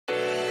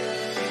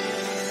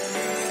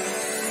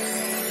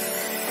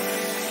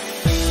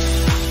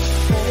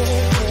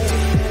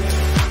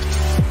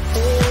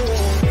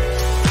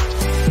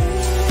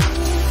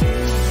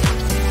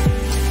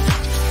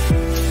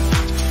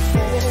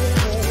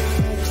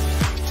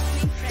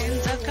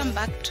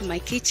back to my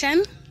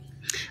kitchen.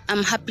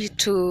 I'm happy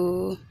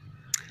to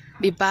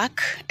be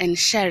back and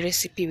share a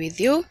recipe with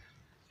you.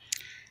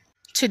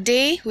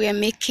 Today we are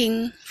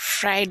making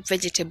fried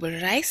vegetable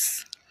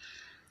rice.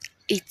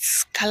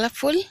 It's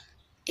colorful,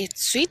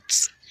 it's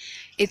sweet,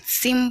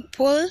 it's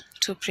simple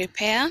to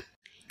prepare.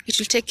 It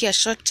will take you a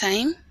short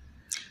time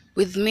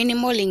with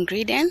minimal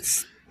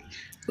ingredients,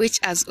 which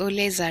as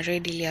always are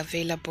readily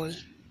available.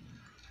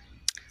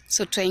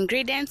 So to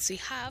ingredients we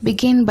have,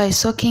 begin by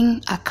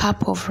soaking a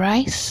cup of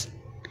rice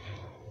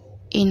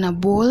in a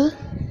bowl.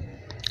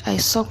 I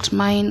soaked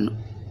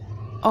mine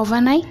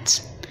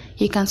overnight.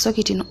 You can soak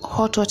it in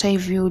hot water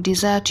if you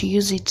desire to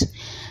use it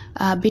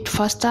a bit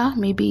faster,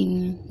 maybe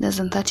in less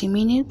than 30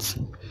 minutes.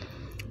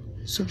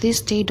 So this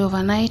stayed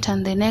overnight,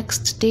 and the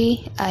next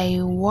day I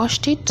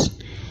washed it,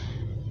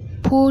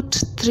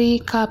 put 3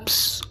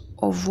 cups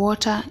of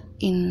water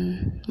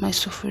in my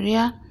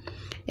sufuria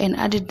and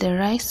added the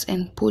rice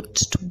and put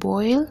to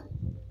boil.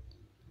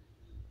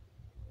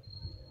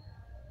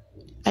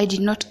 I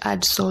did not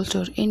add salt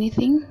or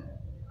anything.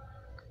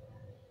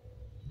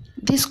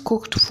 This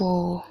cooked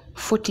for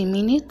 40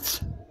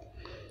 minutes,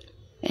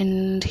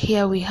 and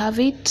here we have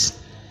it.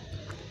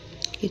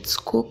 It's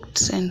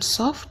cooked and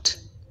soft.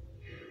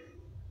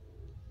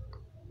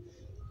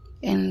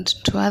 And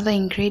to other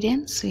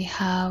ingredients we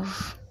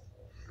have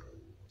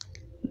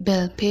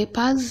bell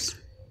peppers.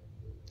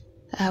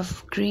 I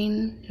have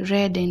green,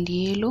 red and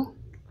yellow.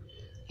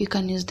 You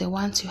can use the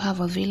ones you have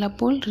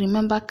available.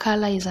 Remember,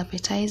 color is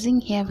appetizing.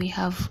 Here we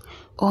have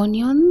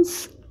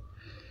onions.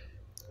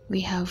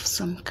 We have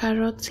some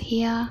carrots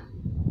here.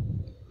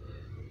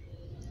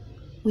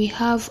 We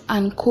have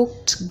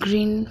uncooked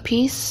green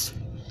peas.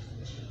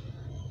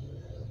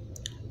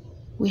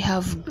 We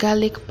have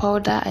garlic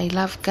powder. I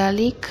love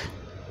garlic.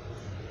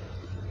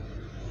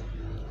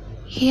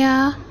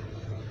 Here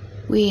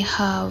we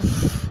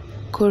have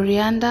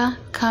coriander,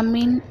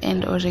 cumin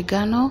and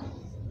oregano.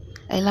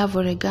 I love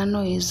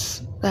oregano.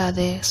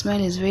 The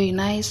smell is very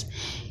nice.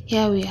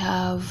 Here we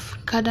have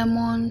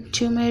cardamom,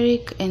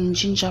 turmeric and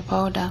ginger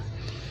powder.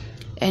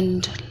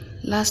 And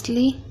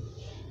lastly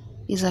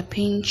is a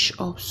pinch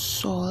of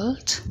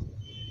salt.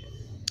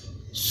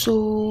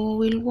 So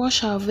we'll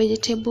wash our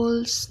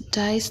vegetables,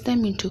 dice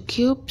them into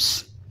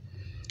cubes.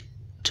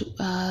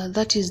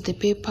 That is the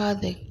pepper,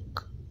 the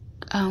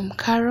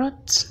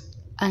carrots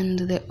and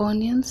the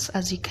onions,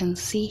 as you can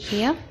see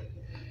here.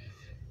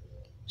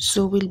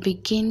 So we'll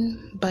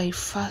begin by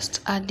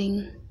first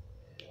adding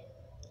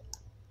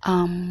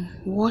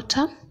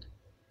water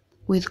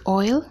with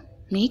oil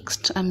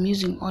mixed. I'm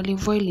using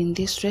olive oil in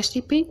this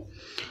recipe.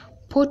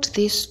 Put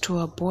this to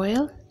a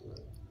boil,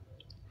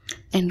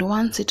 and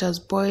once it has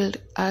boiled,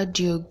 add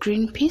your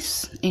green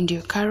peas and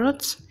your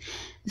carrots.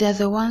 They're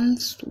the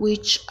ones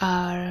which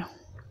are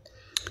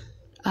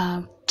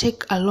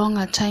take a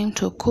longer time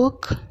to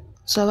cook.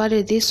 So I've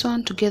added this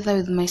one together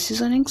with my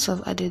seasoning. So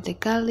I've added the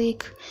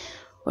garlic,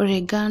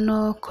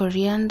 oregano,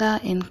 coriander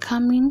and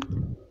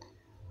cumin,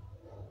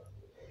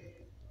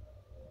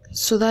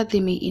 so that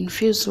they may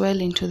infuse well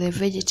into the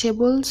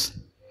vegetables.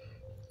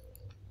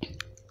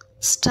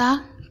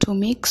 Stir to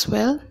mix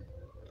well.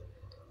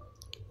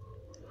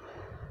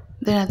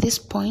 Then at this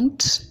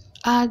point,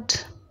 add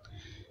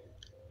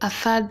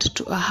 1/3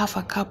 to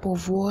 1/2 cup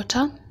of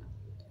water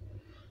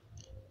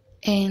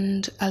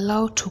and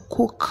allow to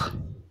cook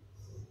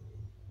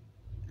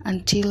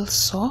until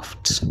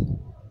soft.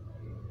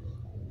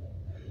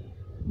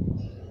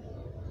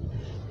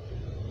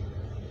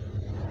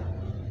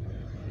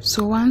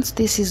 So once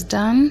this is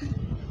done,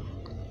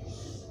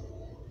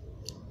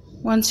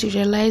 once you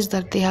realize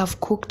that they have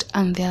cooked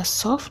and they are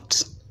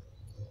soft,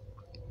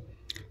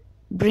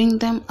 bring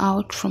them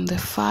out from the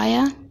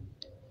fire,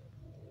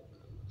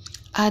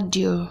 add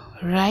your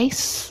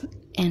rice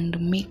and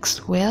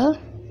mix well.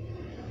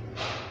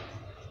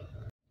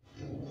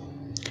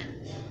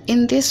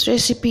 In this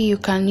recipe you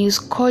can use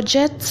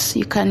courgettes,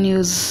 you can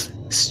use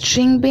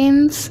string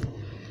beans,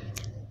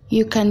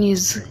 you can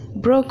use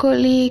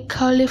broccoli,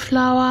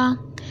 cauliflower.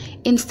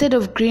 Instead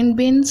of green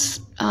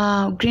peas,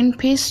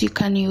 you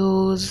can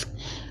use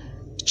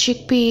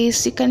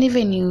chickpeas. You can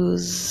even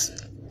use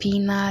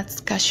peanuts,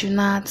 cashew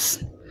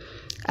nuts.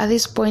 At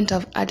this point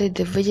I've added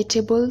the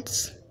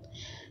vegetables,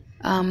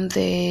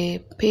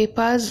 the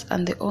peppers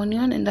and the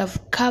onion, and I've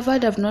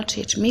not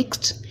yet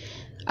mixed.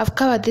 I've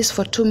covered this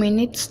for 2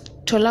 minutes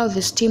to allow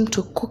the steam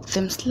to cook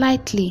them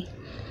slightly,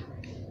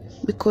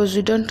 because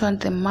we don't want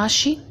them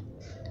mushy.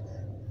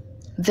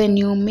 Then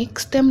you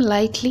mix them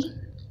lightly.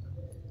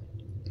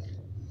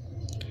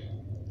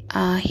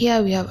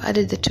 Here we have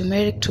added the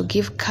turmeric to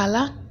give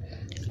color,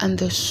 and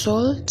the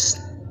salt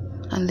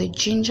and the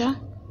ginger.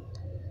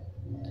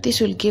 This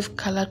will give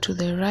color to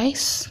the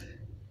rice.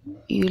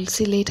 You will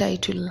see later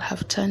it will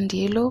have turned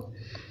yellow.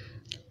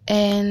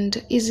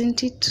 And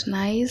isn't it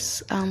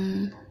nice?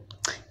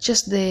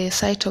 Just the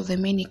sight of the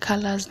many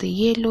colors, the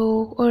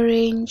yellow,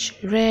 orange,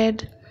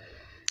 red,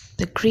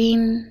 the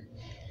green,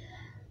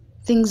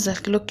 things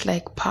that look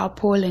like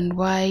purple and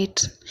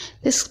white.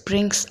 This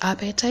brings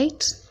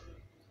appetite.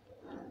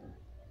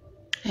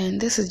 And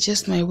this is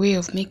just my way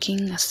of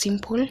making a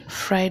simple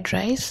fried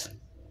rice.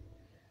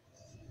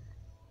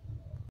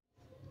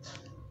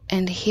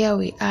 And here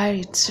we are,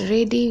 it's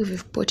ready.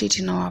 We've put it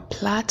in our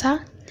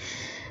platter.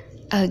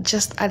 I'll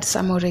just add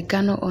some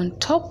oregano on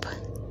top,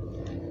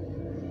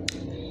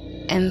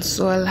 and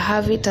so I'll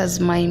have it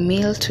as my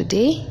meal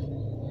today.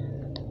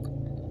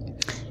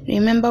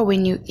 Remember,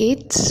 when you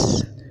eat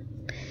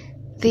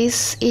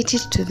this, eat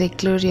it to the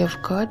glory of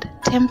God.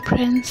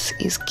 Temperance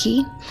is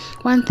key.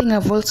 One thing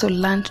I've also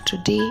learned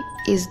today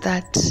is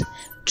that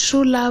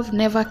true love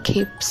never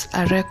keeps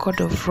a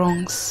record of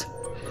wrongs.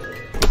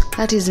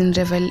 That is in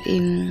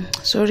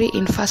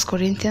 1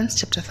 Corinthians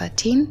chapter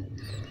 13.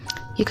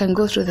 You can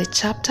go through the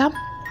chapter.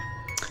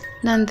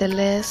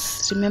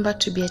 Nonetheless, remember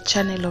to be a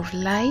channel of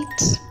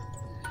light.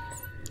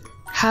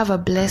 Have a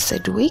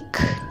blessed week.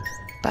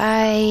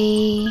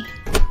 Bye.